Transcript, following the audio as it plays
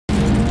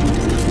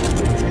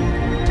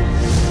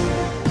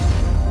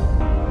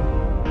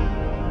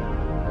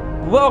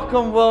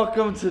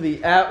welcome to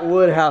the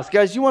Atwood house.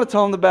 Guys, you want to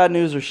tell them the bad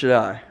news or should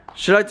I?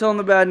 Should I tell them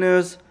the bad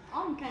news?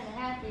 I'm kind of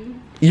happy.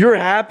 You're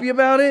happy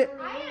about it?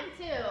 I am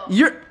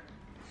too.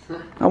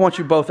 I want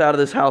you both out of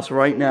this house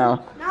right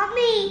now. Not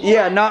me.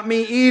 Yeah, not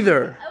me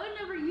either. I would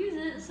never use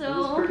it, so. It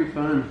was pretty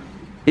fun.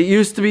 It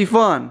used to be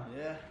fun.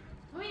 Yeah.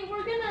 I mean,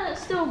 we're gonna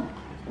still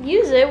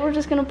use it. We're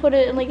just gonna put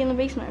it like in the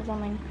basement or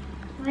something.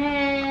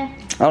 I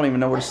don't even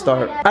know where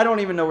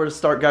to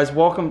start. Guys.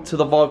 Welcome to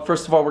the vlog.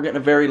 First of all, we're getting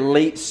a very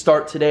late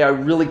start today. I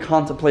really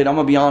contemplate, I'm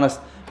gonna be honest,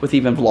 with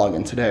even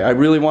vlogging today. I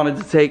really wanted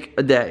to take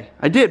a day.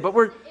 I did,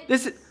 but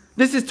this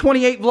is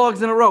 28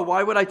 vlogs in a row.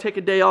 Why would I take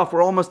a day off?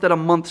 We're almost at a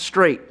month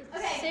straight.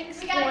 Okay,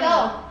 we gotta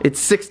go. It's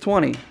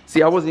 6:20.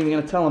 See, I wasn't even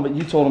gonna tell him, but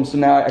you told him, so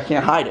now I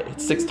can't hide it.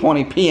 It's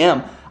 6:20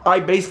 p.m. I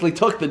basically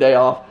took the day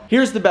off.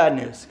 Here's the bad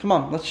news. Come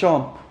on, let's show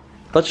him.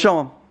 Let's show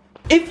him.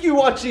 If you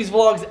watch these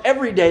vlogs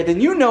every day,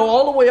 then you know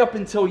all the way up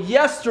until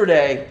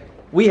yesterday,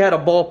 we had a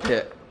ball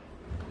pit.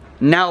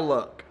 Now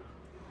look.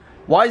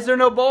 Why is there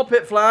no ball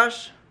pit,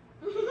 Flash?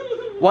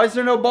 Why is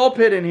there no ball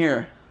pit in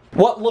here?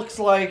 What looks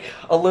like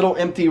a little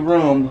empty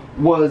room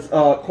was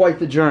quite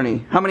the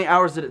journey. How many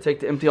hours did it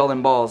take to empty all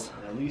them balls?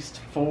 At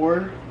least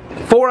 4.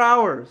 4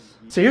 hours.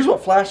 So here's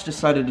what Flash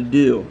decided to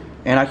do,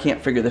 and I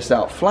can't figure this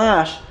out.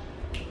 Flash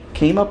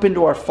came up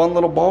into our fun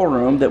little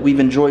ballroom that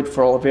we've enjoyed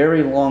for a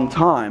very long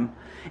time,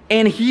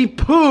 and he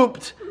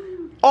pooped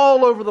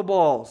all over the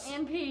balls.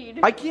 And peed.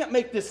 I can't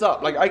make this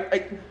up.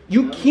 Like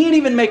you can't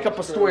even make up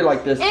a story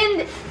like this.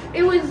 And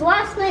it was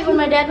last night when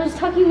my dad was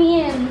tucking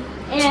me in,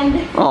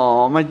 and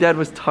oh, my dad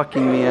was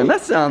tucking me in.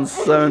 That sounds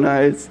so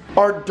nice.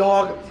 Our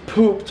dog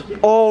pooped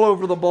all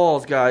over the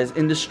balls, guys,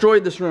 and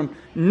destroyed this room.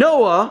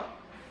 Noah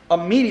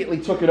immediately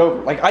took it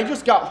over. Like, I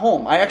just got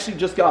home. I actually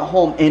just got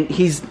home, and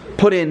he's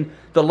put in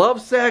the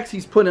love sacks.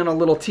 He's put in a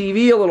little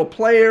TV, a little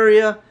play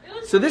area.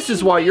 So this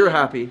is why you're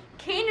happy.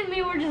 Kane and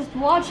me were just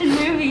watching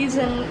movies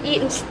and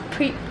eating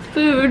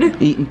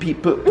food. Eating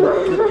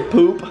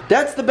poop.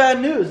 That's the bad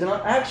news, and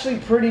I'm actually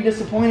pretty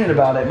disappointed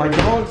about it. My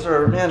dogs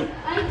are, man,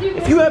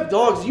 if you have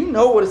dogs, you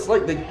know what it's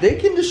like. They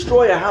can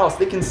destroy a house.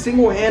 They can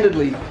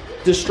single-handedly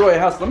destroy a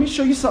house. Let me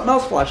show you something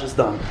else Flash has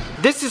done.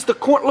 This is the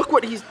corner. Look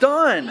what he's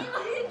done. Look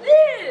at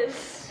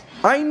this.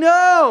 I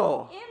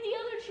know. And the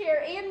other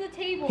chair and the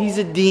table. He's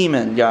a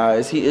demon,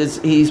 guys.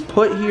 He's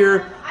put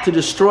here to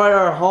destroy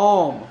our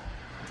home.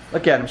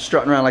 Look at him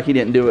strutting around like he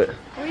didn't do it.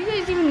 Where are you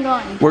guys even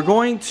going? We're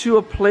going to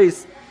a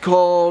place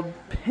called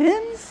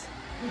Pens?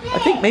 I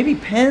think maybe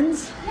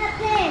Pens?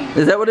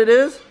 Is that what it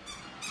is?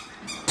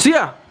 So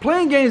yeah,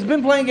 playing games,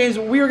 been playing games.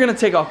 We are going to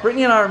take off.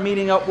 Brittney and I are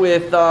meeting up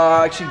with,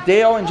 actually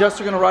Dale and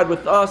Jess are going to ride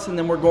with us, and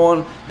then we're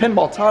going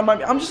pinball. Todd,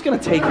 I'm just going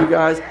to take you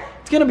guys.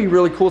 It's going to be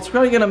really cool. It's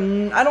probably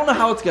going to, I don't know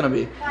how it's going to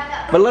be.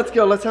 But let's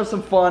go. Let's have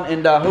some fun,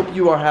 and hope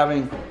you are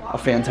having a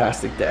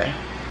fantastic day.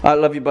 I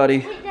love you, buddy.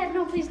 Wait, Dad,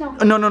 no, please no.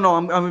 No,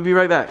 I'm going to be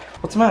right back.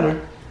 What's the matter?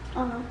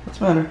 What's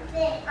the matter?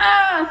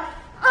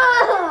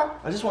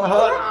 I just want to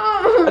hug.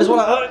 I just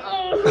want to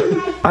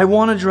hug. I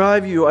want to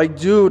drive you. I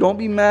do. Don't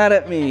be mad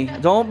at me.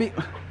 Don't be.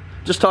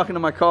 Just talking to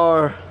my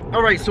car.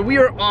 All right, so we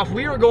are off.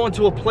 We are going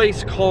to a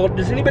place called,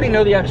 does anybody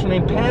know the actual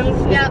name?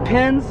 Pens? Yeah.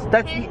 Pens?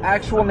 That's the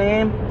actual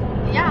name?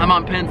 Yeah. I'm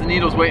on pins and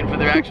needles waiting for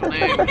their actual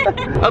name.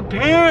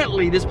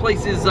 Apparently, this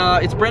place is,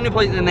 it's a brand new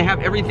place, and they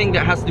have everything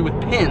that has to do with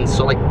pins.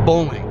 So like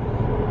bowling,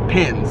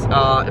 pins.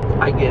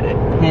 I get it.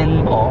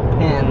 Pinball,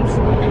 pins.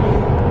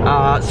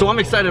 So I'm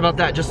excited about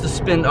that, just to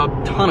spend a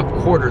ton of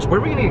quarters. Where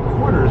are we gonna get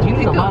quarters? You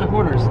need a lot of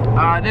quarters.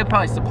 They'll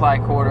probably supply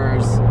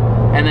quarters.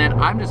 And then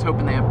I'm just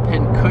hoping they have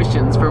pin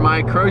cushions for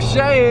my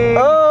crocheting.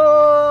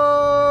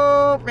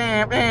 Oh!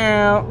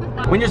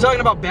 When you're talking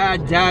about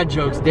bad dad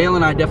jokes, Dale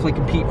and I definitely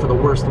compete for the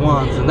worst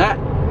ones. And that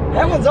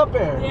one's up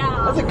there.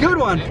 Yeah. That's a good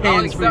one, I'll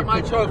pins. accept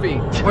my trophy.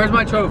 Where's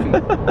my trophy?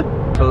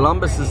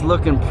 Columbus is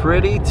looking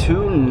pretty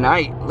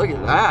tonight. Look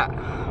at that.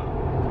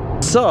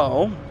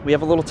 So, we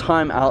have a little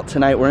time out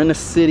tonight. We're in the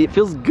city. It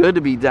feels good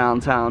to be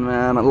downtown,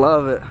 man. I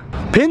love it.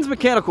 Pins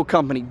Mechanical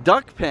Company,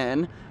 Duck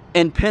Pen,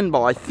 and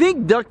Pinball. I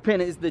think Duck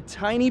Pen is the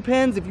tiny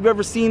pins. If you've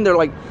ever seen, they're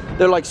like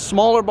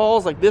smaller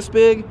balls, like this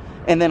big,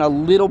 and then a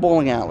little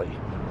bowling alley.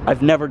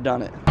 I've never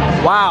done it.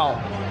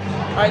 Wow.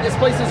 All right, this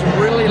place is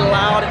really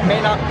loud. It may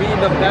not be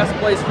the best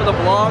place for the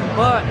vlog,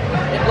 but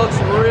it looks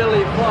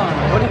really fun.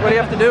 What do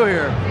you have to do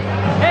here?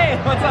 Hey,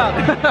 what's up?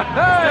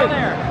 Hey. Still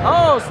there.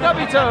 Oh,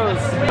 stubby toes.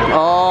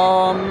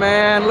 Oh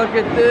man, look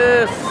at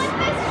this.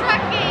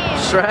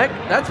 Shrek?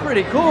 That's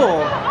pretty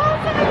cool.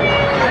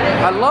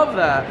 I love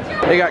that.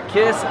 They got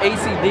Kiss,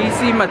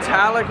 AC/DC,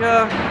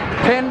 Metallica,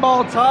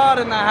 Pinball Todd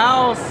in the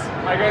house.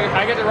 I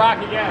get to rock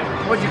again.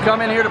 Would you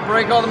come in here to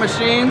break all the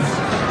machines?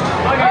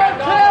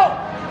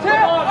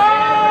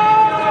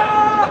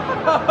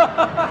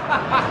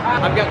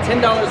 I've got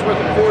 $10 worth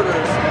of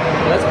quarters.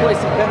 Let's play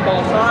some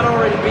pinball. Todd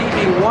already beat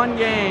me one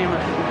game.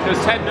 It was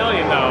 10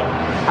 million though.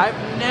 I've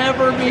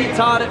never beat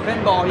Todd at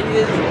pinball. He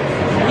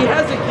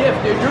has a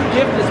gift, dude. Your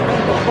gift is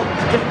pinball.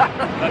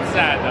 That's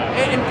sad though.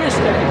 And fish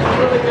tank. He's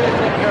really good at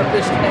taking care of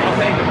fish tank. I'll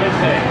take the fish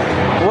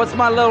tank. What's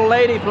my little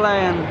lady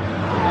playing?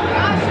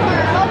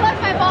 sure. Hold up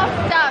my ball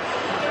stuff.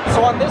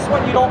 So on this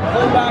one, you don't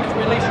pull back to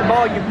release your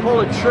ball, you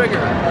pull a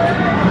trigger.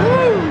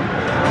 Woo!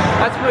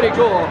 That's pretty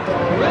cool.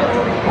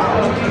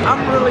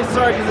 I'm really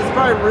sorry because it's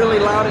probably really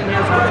loud in here.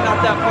 It's probably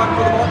not that fun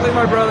for the ball. Look at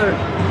my brother.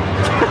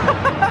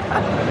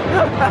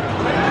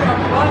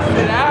 Bust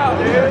it out,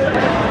 dude.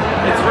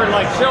 It's for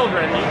like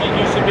children.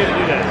 You should be able to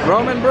do this.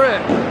 Roman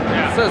Britt.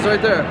 Yeah. It says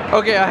right there.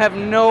 Okay, I have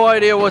no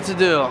idea what to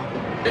do.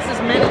 This is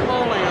mini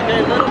bowling,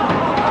 okay? Little.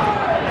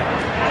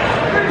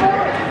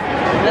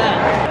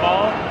 Yeah.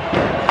 Ball.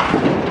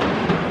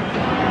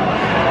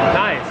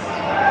 Nice.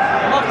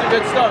 I'm off to a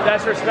good start.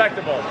 That's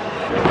respectable.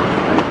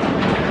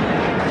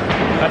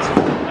 That's,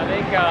 I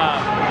think,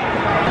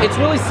 It's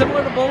really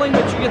similar to bowling,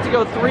 but you get to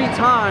go 3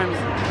 times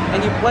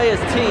and you play as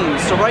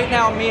teams. So right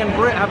now, me and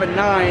Britt have a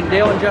 9,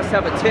 Dale and Jess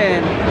have a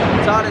 10,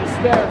 Todd and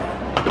Steph.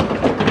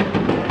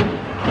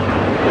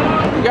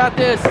 You got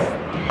this.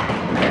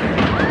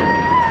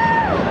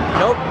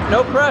 Nope,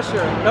 no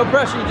pressure, no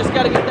pressure. You just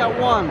got to get that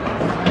 1.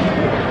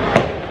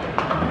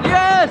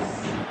 Yes!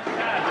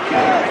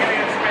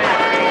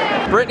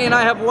 Brittney and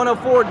I have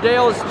 104.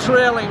 Dale is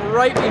trailing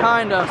right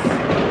behind us.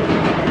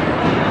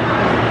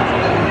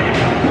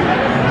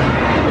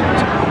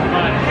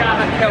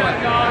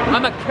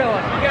 I'm a killer.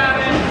 You got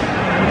it.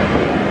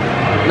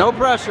 No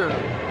pressure.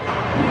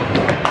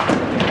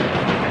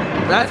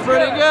 That's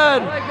pretty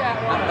good. I like that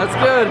one. That's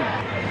good.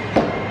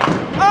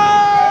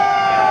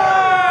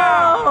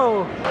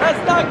 Oh!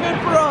 That's not good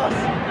for us.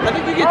 I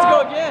think you get to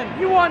go again.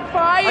 You on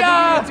fire? I think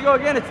you get to go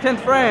again. It's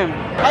 10th frame.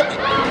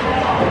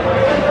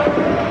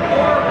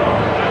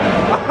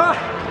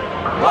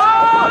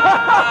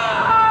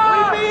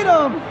 We beat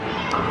him.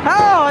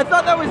 How? I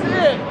thought that was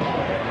it.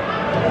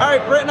 All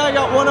right, Britt and I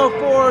got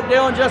 104,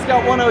 Dale and Jess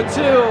got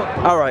 102.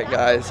 All right,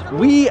 guys,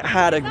 we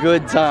had a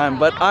good time,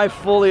 but I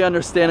fully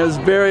understand it was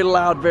very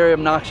loud, very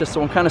obnoxious,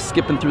 so I'm kind of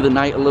skipping through the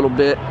night a little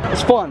bit.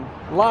 It's fun,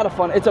 a lot of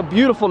fun. It's a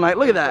beautiful night.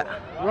 Look at that.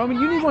 Roman,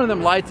 you need one of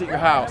them lights at your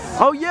house.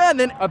 Oh yeah, and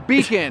then A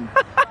beacon.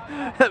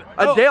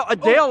 a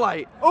Dale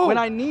light. When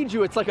I need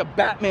you, it's like a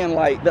Batman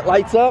light that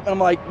lights up, and I'm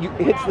like, it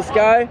hits the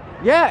sky.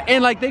 Yeah,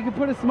 and like they could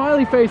put a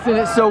smiley face in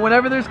it, so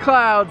whenever there's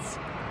clouds,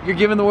 you're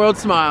giving the world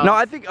smiles. No,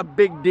 I think a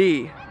big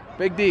D.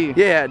 Big D.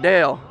 Yeah,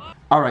 Dale.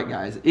 All right,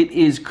 guys, it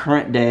is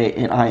current day,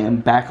 and I am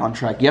back on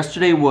track.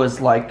 Yesterday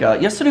was my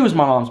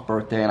mom's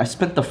birthday, and I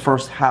spent the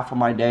first half of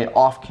my day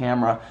off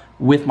camera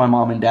with my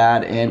mom and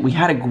dad, and we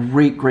had a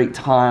great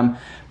time,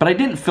 but I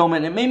didn't film it,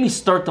 and it made me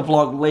start the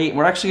vlog late.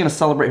 We're actually gonna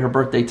celebrate her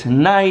birthday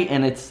tonight,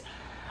 and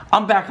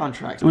I'm back on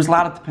track. It was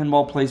loud at the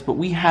pinball place, but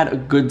we had a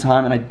good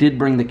time, and I did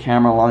bring the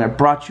camera along. I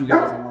brought you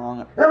guys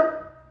along.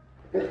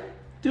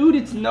 Dude,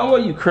 it's Noah,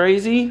 you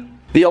crazy?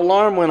 The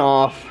alarm went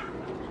off.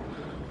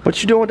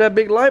 What you doing with that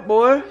big light,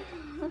 boy?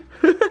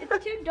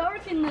 It's too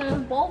dark in the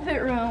ball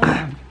pit room.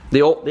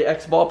 The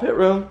X ball pit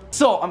room.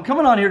 So I'm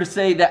coming on here to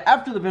say that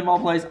after the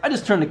pinball plays, I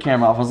just turned the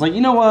camera off. I was like,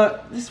 you know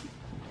what?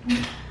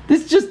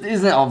 This just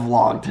isn't a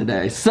vlog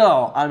today.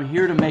 So I'm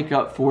here to make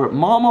up for it.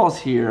 Mama's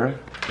here.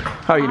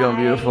 How are you doing,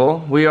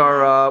 beautiful?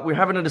 We're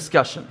having a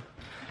discussion.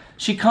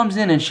 She comes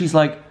in and she's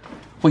like,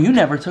 well, you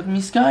never took me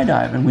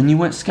skydiving when you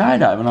went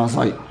skydiving. I was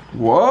like,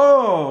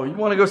 whoa, you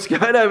want to go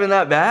skydiving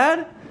that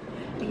bad?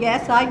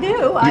 Yes, I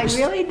do. I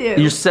really do.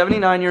 You're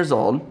 79 years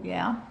old.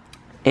 Yeah.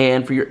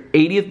 And for your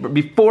 80th,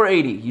 before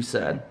 80, you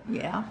said.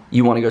 Yeah.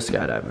 You want to go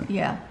skydiving.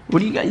 Yeah. What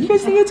do you guys think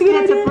it's a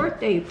good idea? That's a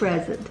birthday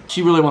present.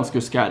 She really wants to go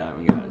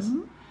skydiving, guys.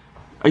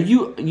 Are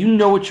you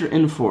know what you're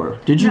in for.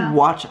 Did you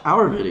watch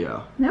our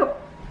video? Nope.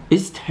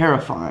 It's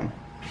terrifying.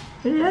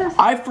 It is.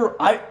 I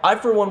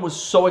for one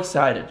was so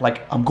excited.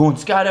 Like, I'm going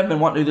skydiving, been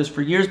wanting to do this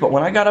for years, but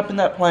when I got up in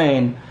that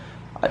plane,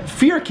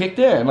 fear kicked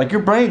in. Like,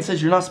 your brain says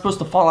you're not supposed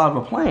to fall out of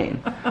a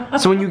plane.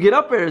 So when you get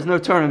up there, there's no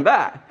turning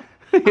back.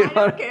 I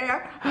don't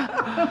care.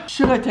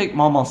 Should I take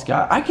Mama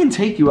sky? I can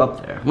take you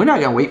up there. We're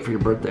not gonna wait for your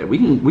birthday. We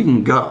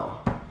can go.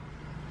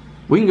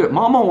 We can go.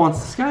 Mama wants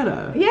to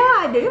skydive. Yeah,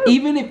 I do.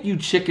 Even if you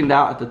chickened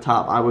out at the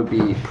top, I would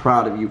be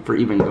proud of you for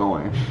even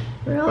going.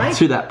 Really?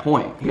 To that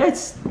point. Yeah,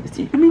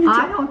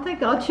 I don't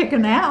think I'll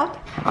chicken out.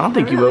 I don't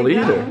think you will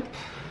either.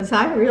 Because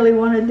I really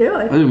want to do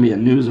it. There's gonna be a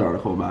news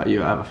article about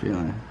you, I have a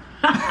feeling.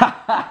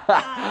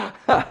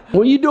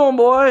 What are you doing,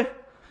 boy?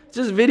 It's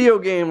just video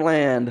game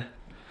land.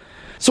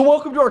 So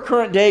welcome to our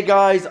current day,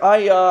 guys.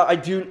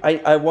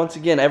 I once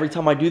again, every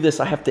time I do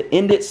this, I have to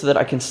end it so that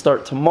I can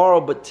start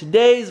tomorrow. But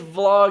today's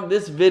vlog,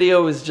 this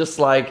video is just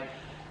like,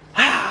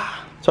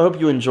 so I hope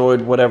you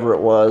enjoyed whatever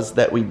it was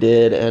that we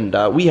did, and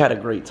we had a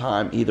great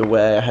time either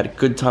way. I had a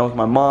good time with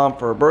my mom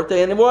for her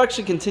birthday, and we'll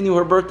actually continue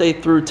her birthday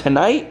through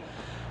tonight.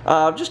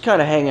 Just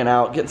kind of hanging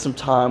out, getting some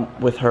time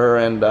with her,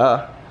 and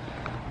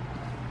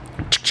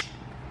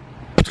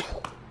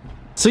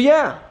so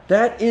yeah,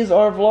 that is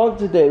our vlog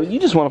today. You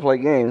just want to play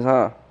games,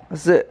 huh?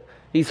 That's it.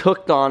 He's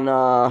hooked on,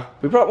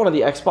 we brought one of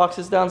the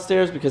Xboxes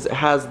downstairs because it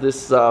has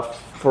this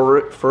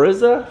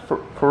Forza?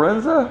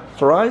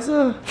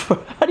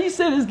 How do you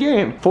say this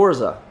game?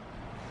 Forza.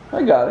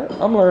 I got it.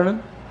 I'm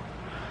learning.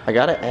 I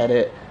gotta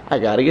edit. I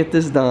gotta get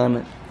this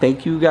done.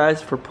 Thank you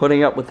guys for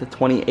putting up with the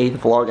 28th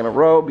vlog in a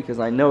row, because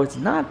I know it's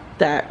not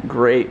that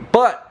great,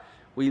 but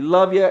we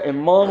love you.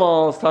 And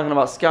Mama is talking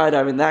about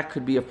skydiving. That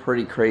could be a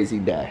pretty crazy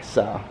day.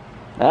 So,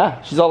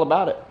 yeah, she's all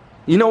about it.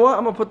 You know what?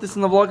 I'm gonna put this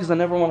in the vlog because I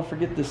never want to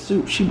forget this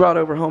soup. She brought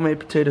over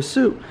homemade potato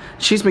soup.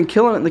 She's been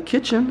killing it in the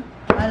kitchen.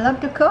 I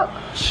love to cook.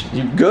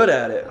 You're good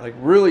at it. Like,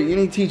 really, you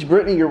need to teach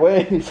Brittney your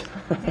ways.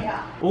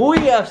 Yeah.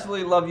 We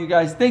absolutely love you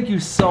guys. Thank you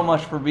so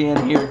much for being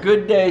here.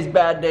 Good days,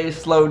 bad days,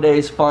 slow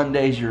days, fun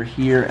days. You're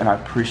here, and I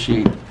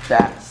appreciate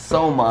that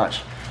so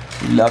much.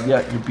 We love you.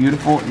 You're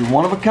beautiful. You're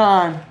one of a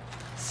kind.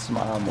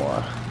 Smile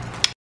more.